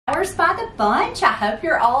flowers by the bunch. I hope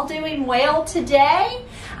you're all doing well today.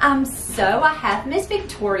 So I have Miss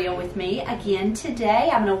Victoria with me again today.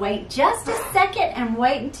 I'm going to wait just a second and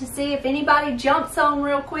waiting to see if anybody jumps on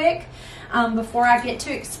real quick before I get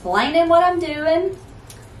to explaining what I'm doing.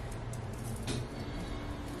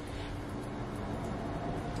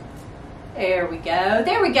 There we go.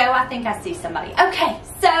 There we go. I think I see somebody. Okay,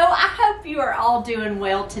 so I hope you are all doing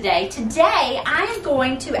well today. Today, I am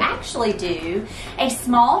going to actually do a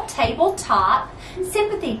small tabletop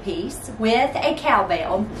sympathy piece with a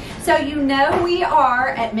cowbell. So you know we are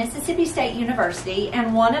at Mississippi State University,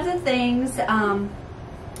 and one of the things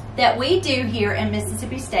that we do here in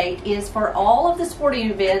Mississippi State is for all of the sporting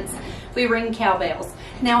events, we ring cowbells.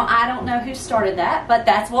 Now, I don't know who started that, but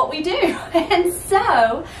that's what we do. And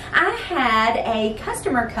so I had a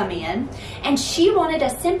customer come in, and she wanted a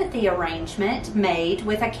sympathy arrangement made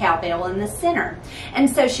with a cowbell in the center. And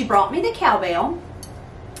so she brought me the cowbell,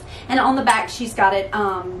 and on the back she's got it,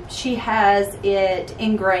 she has it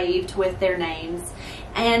engraved with their names.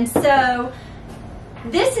 And so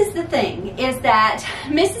this is the thing, is that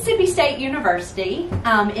Mississippi State University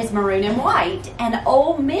is maroon and white, and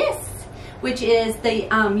Ole Miss, which is the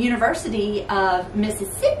University of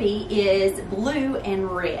Mississippi, is blue and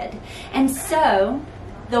red. And so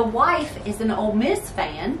the wife is an Ole Miss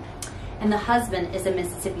fan and the husband is a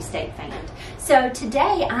Mississippi State fan. So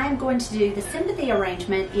today I'm going to do the sympathy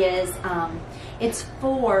arrangement is, it's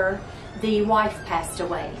for the wife passed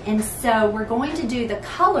away. And so we're going to do the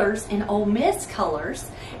colors in Ole Miss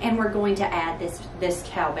colors, and we're going to add this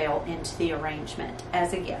cowbell into the arrangement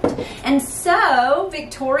as a gift. And so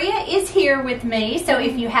Victoria is here with me. So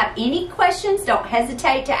if you have any questions, don't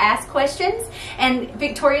hesitate to ask questions. And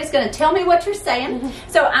Victoria's going to tell me what you're saying.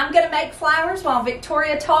 So I'm going to make flowers while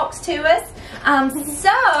Victoria talks to us.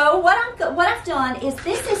 So what I've done is,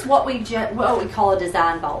 this is what we call a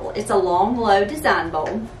design bowl. It's a long, low design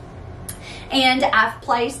bowl. And I've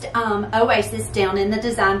placed Oasis down in the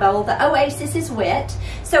design bowl. The Oasis is wet.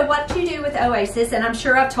 So what you do with Oasis, and I'm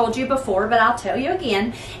sure I've told you before, but I'll tell you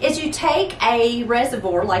again, is you take a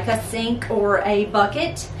reservoir, like a sink or a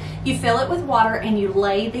bucket, you fill it with water, and you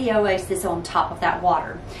lay the Oasis on top of that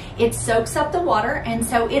water. It soaks up the water, and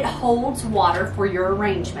so it holds water for your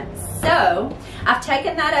arrangements. So I've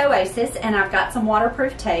taken that Oasis, and I've got some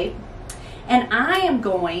waterproof tape, and I am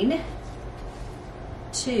going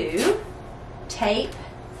to tape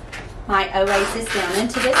my Oasis down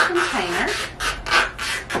into this container.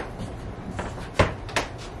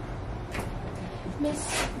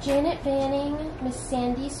 Miss Janet Banning, Miss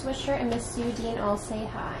Sandy Swisher, and Miss Sue Dean all say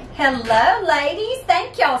hi. Hello, ladies.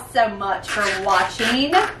 Thank y'all so much for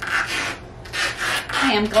watching.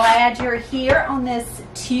 I am glad you're here on this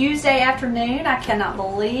Tuesday afternoon. I cannot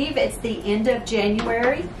believe it's the end of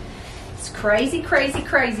January. It's crazy, crazy,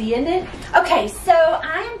 crazy, isn't it? Okay, so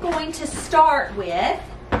I am going to start with,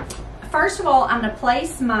 first of all, I'm going to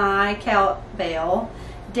place my cowbell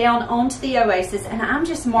down onto the Oasis, and I'm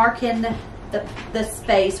just marking the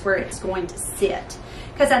space where it's going to sit,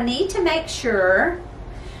 because I need to make sure.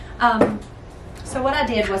 So what I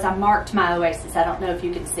did was I marked my Oasis. I don't know if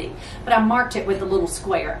you can see, but I marked it with a little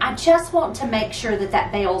square. I just want to make sure that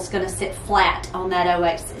that bell is going to sit flat on that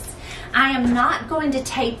Oasis. I am not going to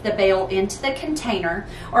tape the bell into the container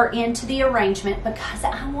or into the arrangement, because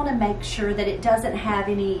I want to make sure that it doesn't have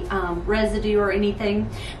any residue or anything.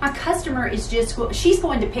 My customer is she's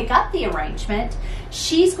going to pick up the arrangement.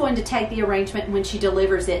 She's going to take the arrangement, and when she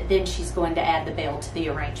delivers it, then she's going to add the bell to the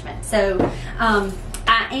arrangement. So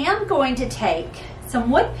I am going to take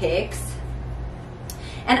some wood picks,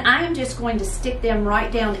 and I am just going to stick them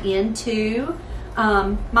right down into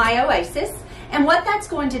my Oasis. And what that's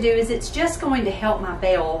going to do is, it's just going to help my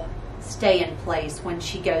bell stay in place when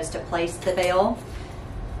she goes to place the bell.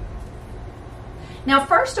 Now,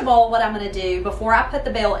 first of all, what I'm going to do before I put the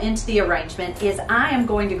bell into the arrangement is I am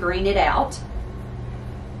going to green it out.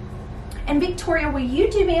 And Victoria, will you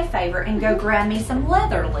do me a favor and go grab me some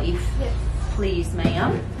leather leaf? Yes. Please,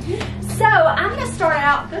 ma'am. So I'm going to start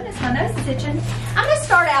out, goodness, my nose is itching. I'm going to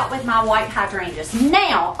start out with my white hydrangeas.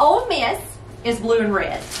 Now, Ole Miss is blue and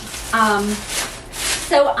red.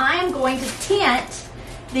 So I am going to tint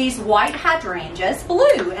these white hydrangeas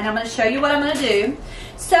blue, and I'm going to show you what I'm going to do.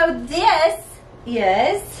 So this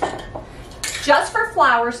is Just for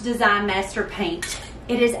Flowers Design Master Paint.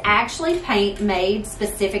 It is actually paint made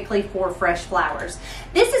specifically for fresh flowers.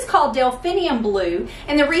 This is called Delphinium Blue,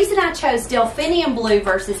 and the reason I chose Delphinium Blue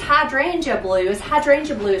versus Hydrangea Blue is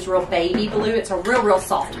Hydrangea Blue is real baby blue. It's a real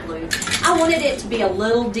soft blue. I wanted it to be a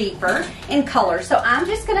little deeper in color, so I'm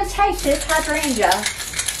just going to take this hydrangea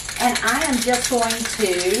and I am just going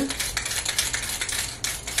to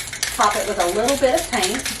pop it with a little bit of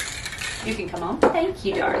paint. You can come on. Thank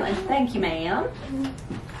you, darling. Thank you, ma'am.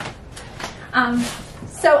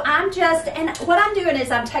 So I'm just, and what I'm doing is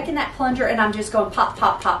I'm taking that plunger and I'm just going pop,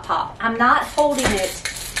 pop, pop, pop. I'm not holding it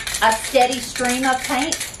a steady stream of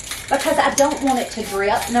paint because I don't want it to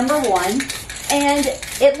drip, number one. And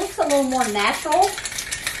it looks a little more natural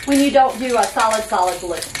when you don't do a solid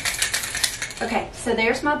blue. Okay, so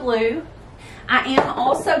there's my blue. I am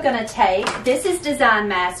also going to take, this is Design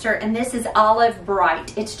Master and this is Olive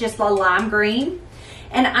Bright. It's just a lime green.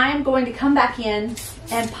 And I'm going to come back in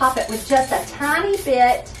and pop it with just a tiny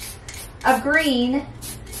bit of green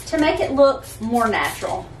to make it look more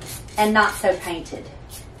natural and not so painted.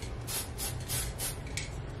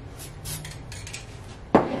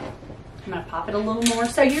 I'm going to pop it a little more.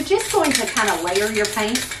 So you're just going to kind of layer your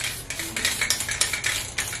paint.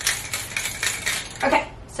 Okay,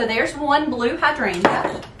 so there's one blue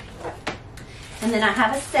hydrangea. And then I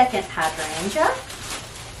have a second hydrangea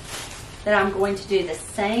that I'm going to do the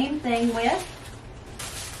same thing with.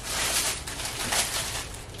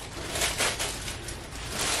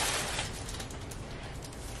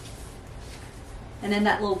 And in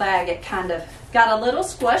that little bag, it kind of got a little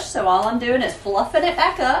squish, so all I'm doing is fluffing it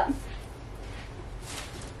back up.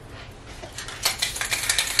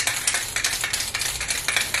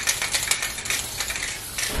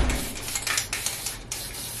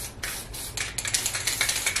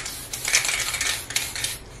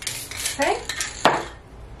 Okay,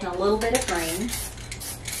 and a little bit of green.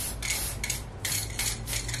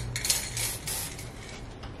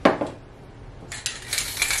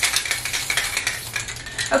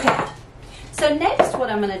 Okay, so next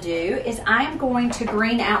what I'm going to do is I am going to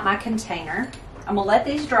green out my container. I'm going to let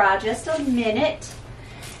these dry just a minute,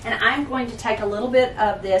 and I'm going to take a little bit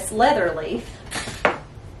of this leather leaf,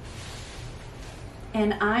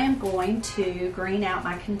 and I am going to green out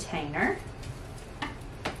my container.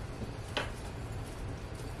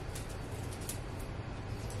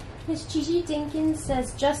 Miss Gigi Dinkins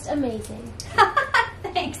says, just amazing.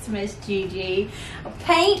 Thanks, Miss Gigi.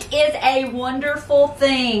 Paint is a wonderful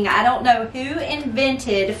thing. I don't know who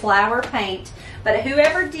invented flower paint, but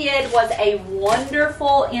whoever did was a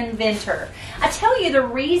wonderful inventor. I tell you, the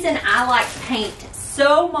reason I like paint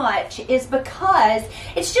so much is because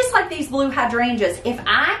it's just like these blue hydrangeas. If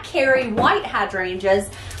I carry white hydrangeas,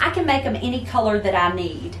 I can make them any color that I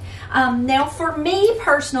need. Now, for me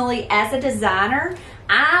personally, as a designer,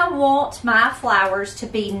 I want my flowers to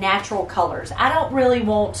be natural colors. I don't really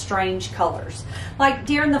want strange colors. Like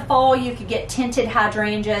during the fall, you could get tinted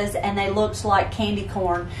hydrangeas and they looked like candy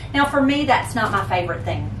corn. Now for me, that's not my favorite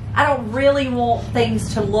thing. I don't really want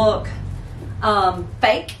things to look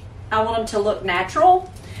fake. I want them to look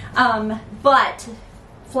natural. But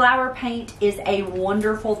flower paint is a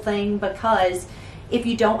wonderful thing because if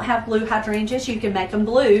you don't have blue hydrangeas, you can make them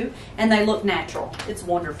blue and they look natural. It's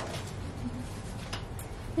wonderful.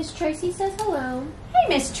 Miss Tracy says hello. Hey,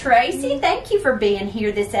 Miss Tracy. Thank you for being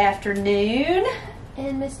here this afternoon.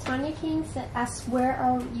 And Miss Tanya King asks, where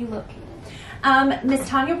are you located? Miss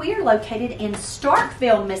Tanya, we are located in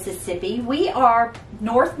Starkville, Mississippi. We are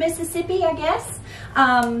North Mississippi, I guess.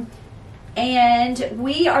 And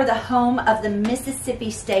we are the home of the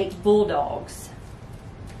Mississippi State Bulldogs.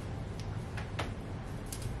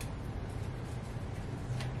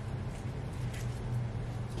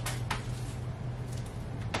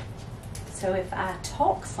 So if I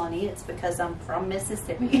talk funny, it's because I'm from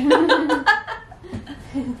Mississippi.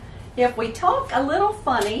 If we talk a little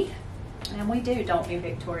funny, and we do, don't we,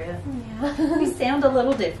 Victoria? Yeah. We sound a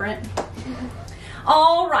little different.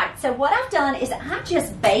 All right, so what I've done is I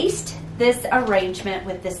just based this arrangement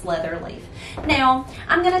with this leather leaf. Now,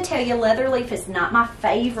 I'm going to tell you, leather leaf is not my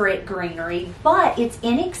favorite greenery, but it's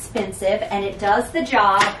inexpensive and it does the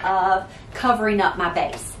job of covering up my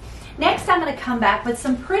base. Next, I'm going to come back with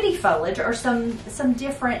some pretty foliage or some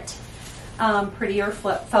different prettier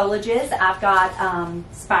foliages. I've got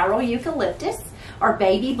spiral eucalyptus or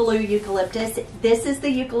baby blue eucalyptus. This is the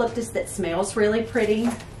eucalyptus that smells really pretty.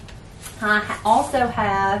 I also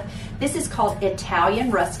have, this is called Italian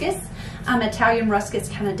ruscus. Italian ruscus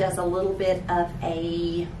kind of does a little bit of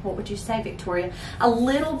a, what would you say, Victoria? A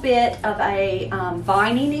little bit of a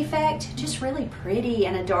vining effect, just really pretty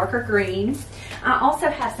and a darker green. I also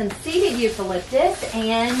have some seeded eucalyptus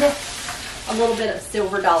and a little bit of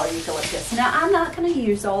silver dollar eucalyptus. Now, I'm not going to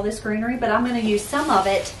use all this greenery, but I'm going to use some of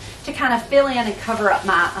it to kind of fill in and cover up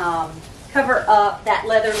my, cover up that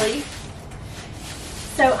leather leaf.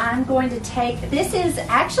 So I'm going to take, this is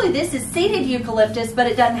seeded eucalyptus, but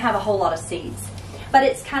it doesn't have a whole lot of seeds. But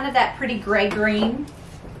it's kind of that pretty gray-green,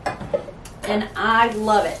 and I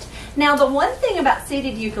love it. Now the one thing about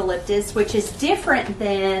seeded eucalyptus, which is different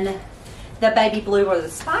than the baby blue or the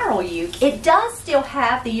spiral euc, it does still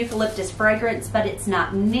have the eucalyptus fragrance, but it's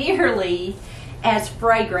not nearly as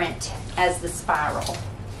fragrant as the spiral.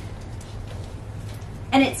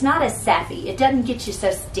 And it's not as sappy. It doesn't get you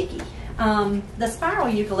so sticky. The spiral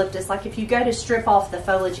eucalyptus, like if you go to strip off the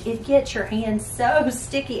foliage, it gets your hands so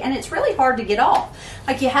sticky, and it's really hard to get off.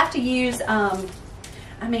 Like you have to use,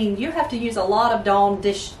 you have to use a lot of Dawn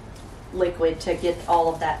dish liquid to get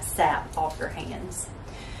all of that sap off your hands.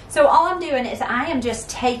 So all I'm doing is I am just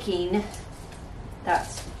taking,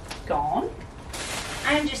 that's gone.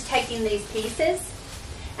 I am just taking these pieces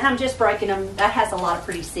and I'm just breaking them. That has a lot of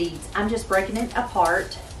pretty seeds. I'm just breaking it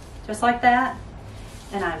apart just like that.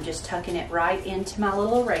 And I'm just tucking it right into my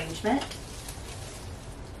little arrangement.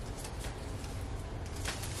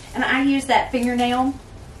 And I use that fingernail.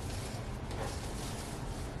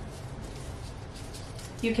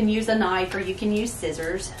 You can use a knife or you can use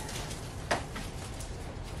scissors.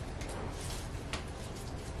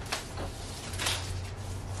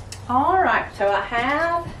 All right, so I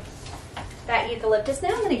have that eucalyptus. Now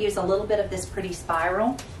I'm going to use a little bit of this pretty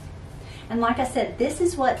spiral. And like I said, this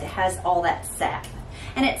is what has all that sap.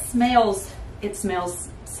 And it smells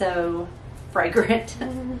so fragrant.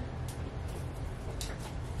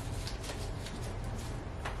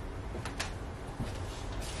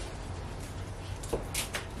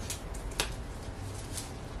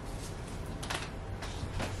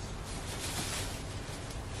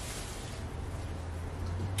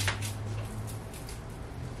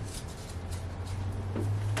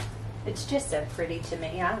 It's just so pretty to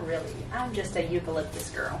me. I'm just a eucalyptus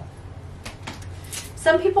girl.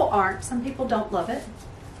 Some people aren't. Some people don't love it.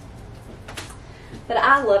 But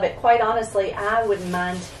I love it. Quite honestly, I wouldn't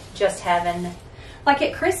mind just having, like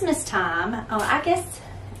at Christmas time, I guess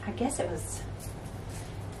it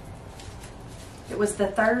was the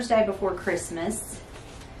Thursday before Christmas.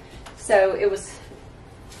 So it was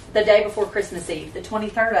the day before Christmas Eve, the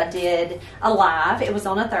 23rd, I did a live. It was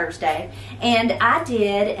on a Thursday. And I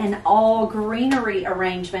did an all greenery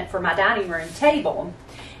arrangement for my dining room table.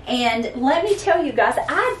 And let me tell you guys,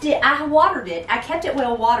 I watered it. I kept it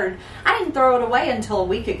well watered. I didn't throw it away until a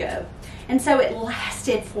week ago. And so it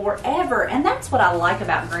lasted forever. And that's what I like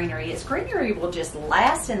about greenery. Is greenery will just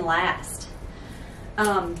last and last.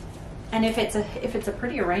 And if it's a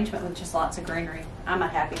pretty arrangement with just lots of greenery, I'm a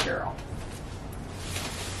happy girl.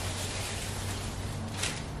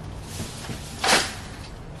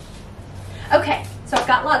 Okay, so I've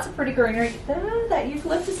got lots of pretty greenery. Oh, that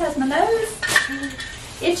eucalyptus has my nose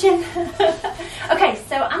itching. Okay,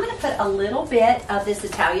 so I'm going to put a little bit of this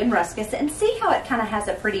Italian ruscus and see how it kind of has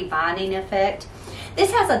a pretty vining effect.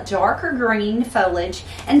 This has a darker green foliage,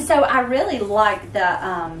 and so I really like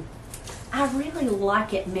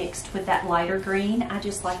it mixed with that lighter green. I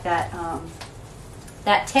just like that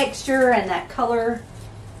that texture and that color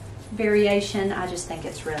variation. I just think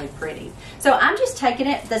it's really pretty. So I'm just taking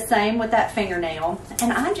it the same with that fingernail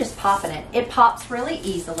and I'm just popping it. It pops really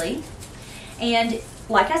easily, and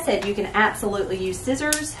like I said, you can absolutely use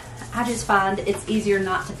scissors. I just find it's easier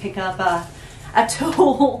not to pick up a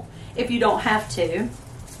tool if you don't have to.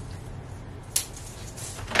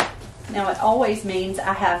 Now it always means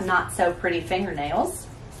I have not so pretty fingernails,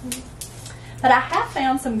 but I have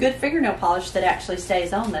found some good fingernail polish that actually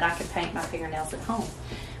stays on, that I can paint my fingernails at home,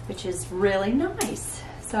 which is really nice.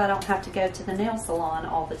 So I don't have to go to the nail salon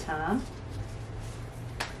all the time.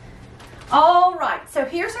 All right, so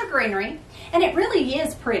here's our greenery, and it really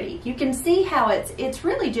is pretty. You can see how it's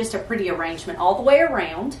really just a pretty arrangement all the way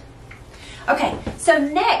around. Okay, so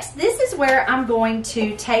next, this is where I'm going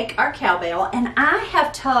to take our cowbell, and I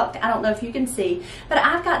have tucked, I don't know if you can see, but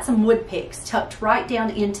I've got some wood picks tucked right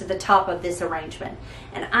down into the top of this arrangement.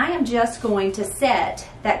 And I am just going to set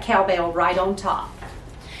that cowbell right on top.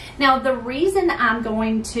 Now the reason I'm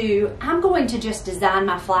going to just design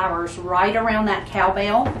my flowers right around that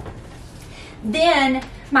cowbell. Then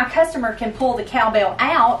my customer can pull the cowbell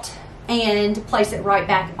out and place it right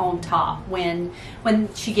back on top when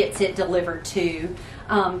she gets it delivered to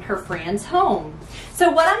her friend's home.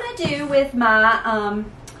 So what I'm going to do with my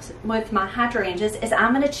hydrangeas is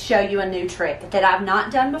I'm going to show you a new trick that I've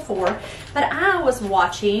not done before. But I was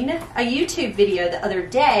watching a YouTube video the other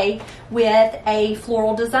day with a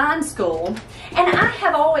floral design school, and I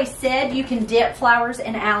have always said you can dip flowers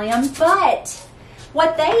in allium, but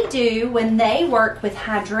what they do when they work with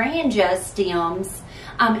hydrangea stems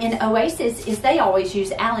in Oasis is they always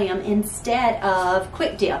use allium instead of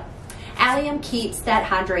quick dip. Allium keeps that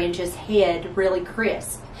hydrangea's head really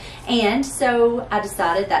crisp. And so I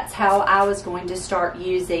decided that's how I was going to start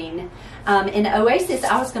using In Oasis,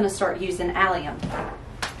 I was going to start using allium.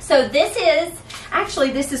 So this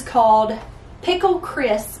is called Pickle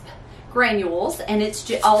Crisp granules, and it's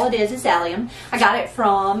just, all it is allium. I got it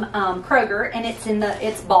from Kroger, and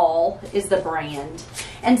it's Ball is the brand.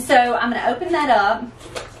 And so I'm going to open that up.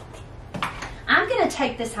 I'm going to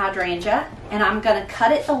take this hydrangea and I'm going to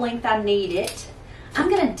cut it the length I need it. I'm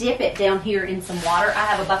going to dip it down here in some water. I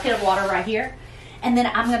have a bucket of water right here, and then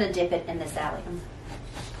I'm going to dip it in this allium.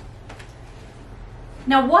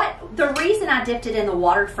 Now the reason I dipped it in the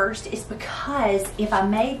water first is because if I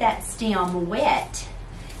made that stem wet,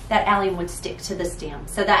 that allium would stick to the stem.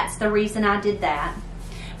 So that's the reason I did that.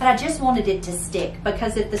 But I just wanted it to stick,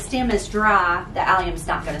 because if the stem is dry, the allium's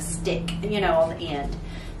not going to stick, you know, on the end.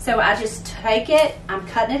 So I just take it, I'm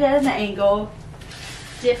cutting it at an angle,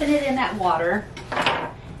 dipping it in that water,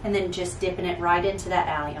 and then just dipping it right into that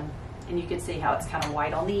allium. And you can see how it's kind of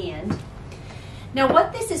white on the end. Now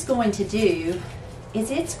what this is going to do is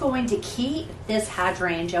it's going to keep this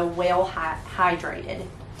hydrangea well hydrated.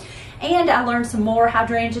 And I learned some more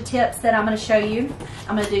hydrangea tips that I'm going to show you.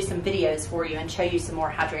 I'm going to do some videos for you and show you some more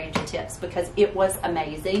hydrangea tips, because it was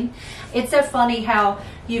amazing. It's so funny how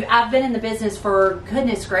I've been in the business for,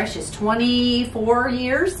 goodness gracious, 24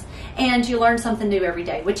 years, and you learn something new every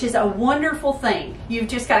day, which is a wonderful thing. You've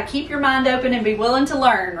just got to keep your mind open and be willing to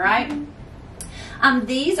learn, right?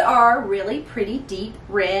 These are really pretty deep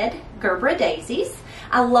red Gerbera daisies.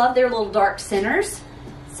 I love their little dark centers.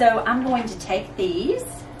 So I'm going to take these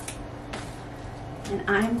and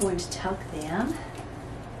I'm going to tuck them.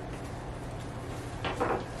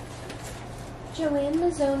 Joanne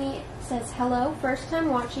Mazzoni says, hello, first time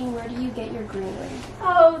watching, where do you get your greenery?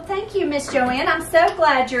 Oh, thank you, Miss Joanne. I'm so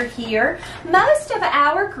glad you're here. Most of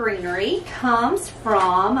our greenery comes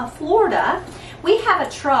from Florida. We have a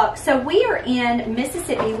truck, so we are in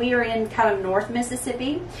Mississippi. We are in kind of North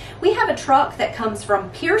Mississippi. We have a truck that comes from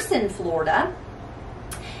Pearson, Florida.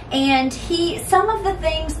 And some of the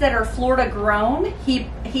things that are Florida grown,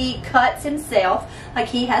 he cuts himself. Like,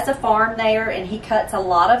 he has a farm there and he cuts a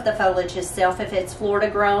lot of the foliage himself if it's Florida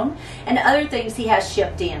grown. And other things he has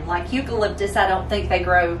shipped in, like eucalyptus. I don't think they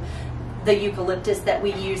grow the eucalyptus that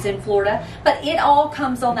we use in Florida, but it all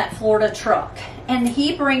comes on that Florida truck. And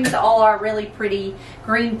he brings all our really pretty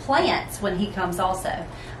green plants when he comes also.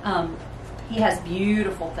 He has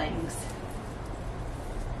beautiful things.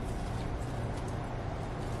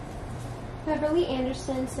 Beverly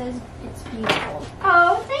Anderson says it's beautiful.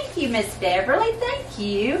 Oh, thank you, Miss Beverly. Thank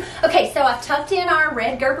you. Okay, so I've tucked in our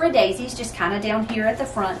red Gerbera daisies just kind of down here at the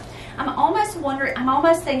front. I'm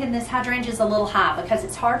almost thinking this hydrangea is a little high because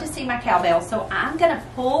it's hard to see my cowbell. So I'm going to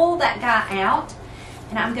pull that guy out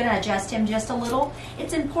and I'm going to adjust him just a little.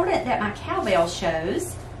 It's important that my cowbell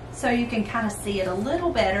shows so you can kind of see it a little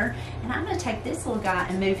better. And I'm going to take this little guy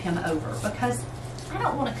and move him over because I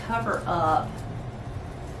don't want to cover up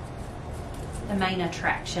the main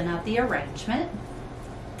attraction of the arrangement.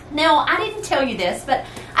 Now, I didn't tell you this, but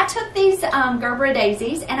I took these Gerbera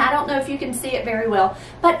daisies, and I don't know if you can see it very well,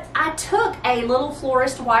 but I took a little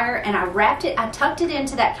florist wire and I tucked it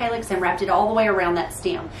into that calyx and wrapped it all the way around that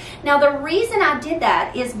stem. Now, the reason I did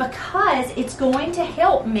that is because it's going to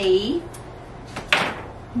help me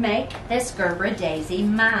make this Gerbera daisy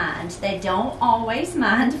mind. They don't always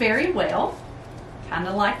mind very well, kind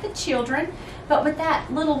of like the children, but with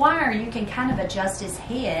that little wire, you can kind of adjust his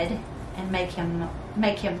head and make him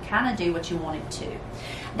kind of do what you want him to.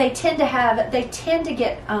 They tend to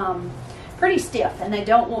get pretty stiff, and they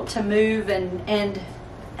don't want to move, and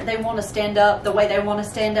they want to stand up the way they want to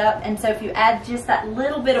stand up. And so if you add just that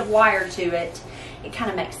little bit of wire to it, it kind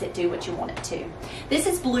of makes it do what you want it to. This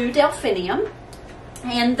is blue delphinium,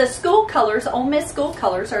 and the school colors, Ole Miss school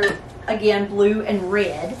colors, are again blue and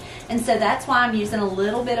red, and so that's why I'm using a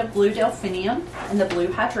little bit of blue delphinium and the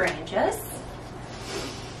blue hydrangeas.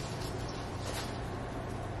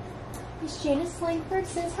 Miss Janice Langford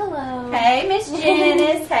says hello. Hey, Miss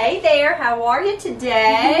Janice. Hey there. How are you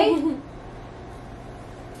today?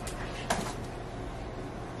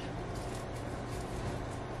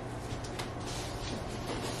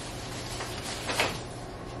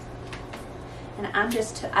 And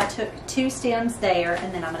I took 2 stems there,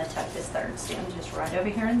 and then I'm going to tuck this 3rd stem just right over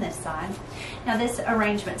here on this side. Now, this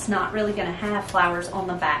arrangement's not really going to have flowers on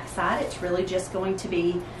the back side. It's really just going to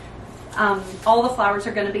be all the flowers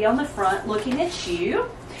are going to be on the front looking at you.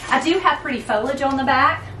 I do have pretty foliage on the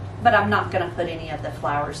back, but I'm not going to put any of the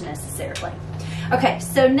flowers necessarily. Okay,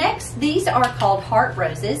 so next, these are called heart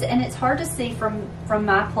roses, and it's hard to see from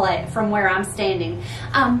where I'm standing.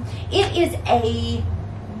 It is a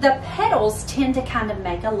the petals tend to kind of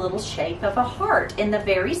make a little shape of a heart in the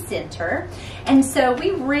very center. And so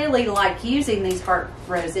we really like using these heart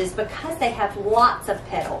roses because they have lots of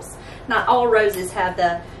petals. Not all roses have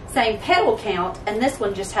the same petal count, and this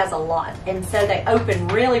one just has a lot. And so they open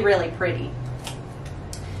really, really pretty.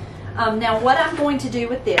 Now what I'm going to do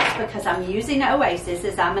with this, because I'm using Oasis,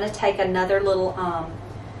 is I'm going to take another little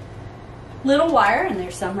wire, and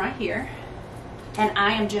there's some right here, and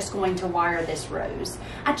I am just going to wire this rose.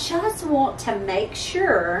 I just want to make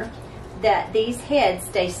sure that these heads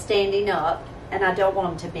stay standing up, and I don't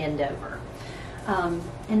want them to bend over.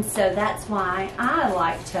 And so that's why I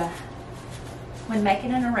like to, when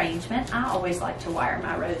making an arrangement, I always like to wire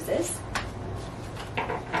my roses.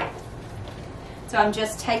 So I'm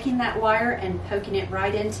just taking that wire and poking it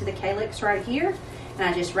right into the calyx right here, and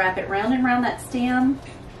I just wrap it round and round that stem.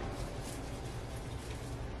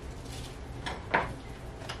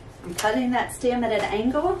 I'm cutting that stem at an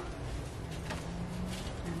angle.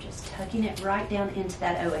 I'm just tucking it right down into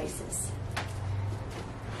that oasis.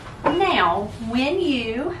 Now, when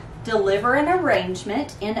you deliver an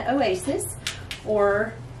arrangement in Oasis,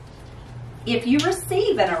 or if you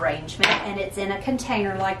receive an arrangement and it's in a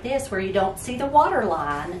container like this where you don't see the water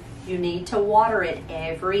line, you need to water it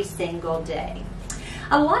every single day.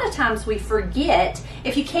 A lot of times we forget,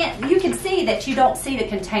 if you can't, you can see that you don't see the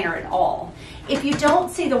container at all. If you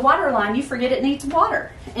don't see the water line, you forget it needs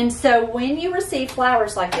water. And so when you receive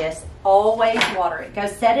flowers like this, always water it. Go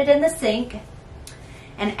set it in the sink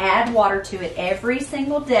and add water to it every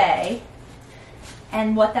single day.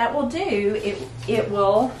 And what that will do, it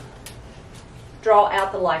will draw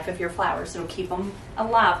out the life of your flowers. It'll keep them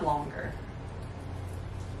alive longer.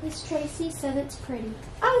 Miss Tracy said it's pretty.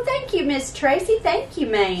 Oh, thank you, Miss Tracy. Thank you,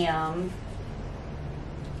 ma'am.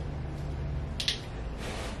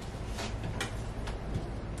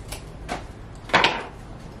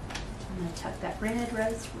 I'm going to tuck that red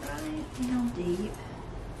rose right down deep.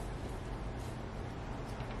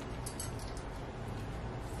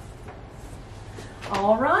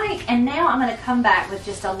 All right, and now I'm going to come back with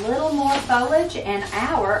just a little more foliage, and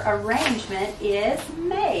our arrangement is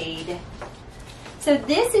made. So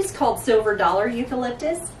this is called Silver Dollar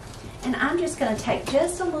Eucalyptus, and I'm just going to take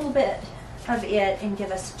just a little bit of it and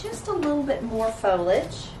give us just a little bit more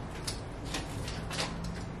foliage.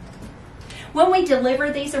 When we deliver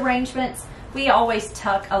these arrangements, we always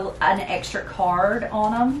tuck an extra card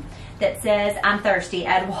on them that says, "I'm thirsty,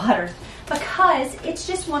 add water," because it's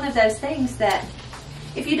just one of those things that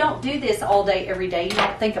if you don't do this all day, every day, you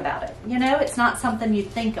don't think about it. You know, it's not something you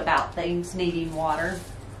think about, things needing water.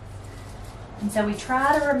 And so we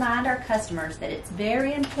try to remind our customers that it's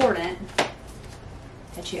very important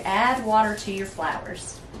that you add water to your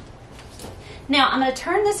flowers. Now, I'm going to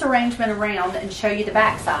turn this arrangement around and show you the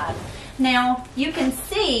back side. Now, you can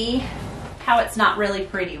see how it's not really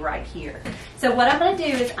pretty right here. So what I'm going to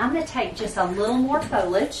do is I'm going to take just a little more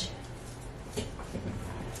foliage,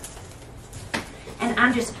 and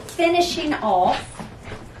I'm just finishing off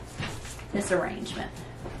this arrangement.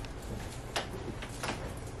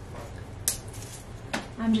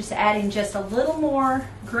 I'm just adding just a little more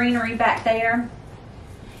greenery back there.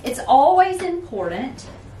 It's always important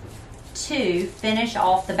to finish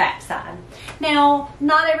off the backside. Now,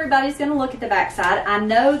 not everybody's going to look at the backside. I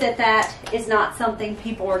know that that is not something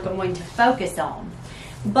people are going to focus on,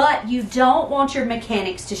 but you don't want your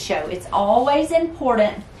mechanics to show. It's always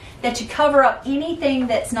important that you cover up anything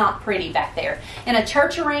that's not pretty back there. In a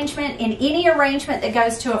church arrangement, in any arrangement that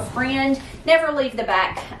goes to a friend, never leave the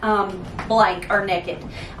back blank or naked.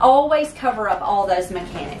 Always cover up all those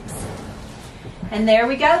mechanics. And there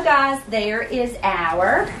we go, guys. There is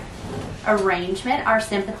our arrangement, our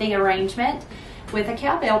sympathy arrangement with a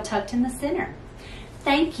cowbell tucked in the center.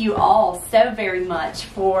 Thank you all so very much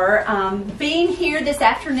for being here this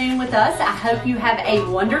afternoon with us. I hope you have a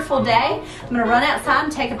wonderful day. I'm going to run outside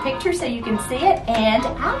and take a picture so you can see it, and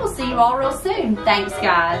I will see you all real soon. Thanks,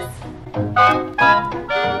 guys.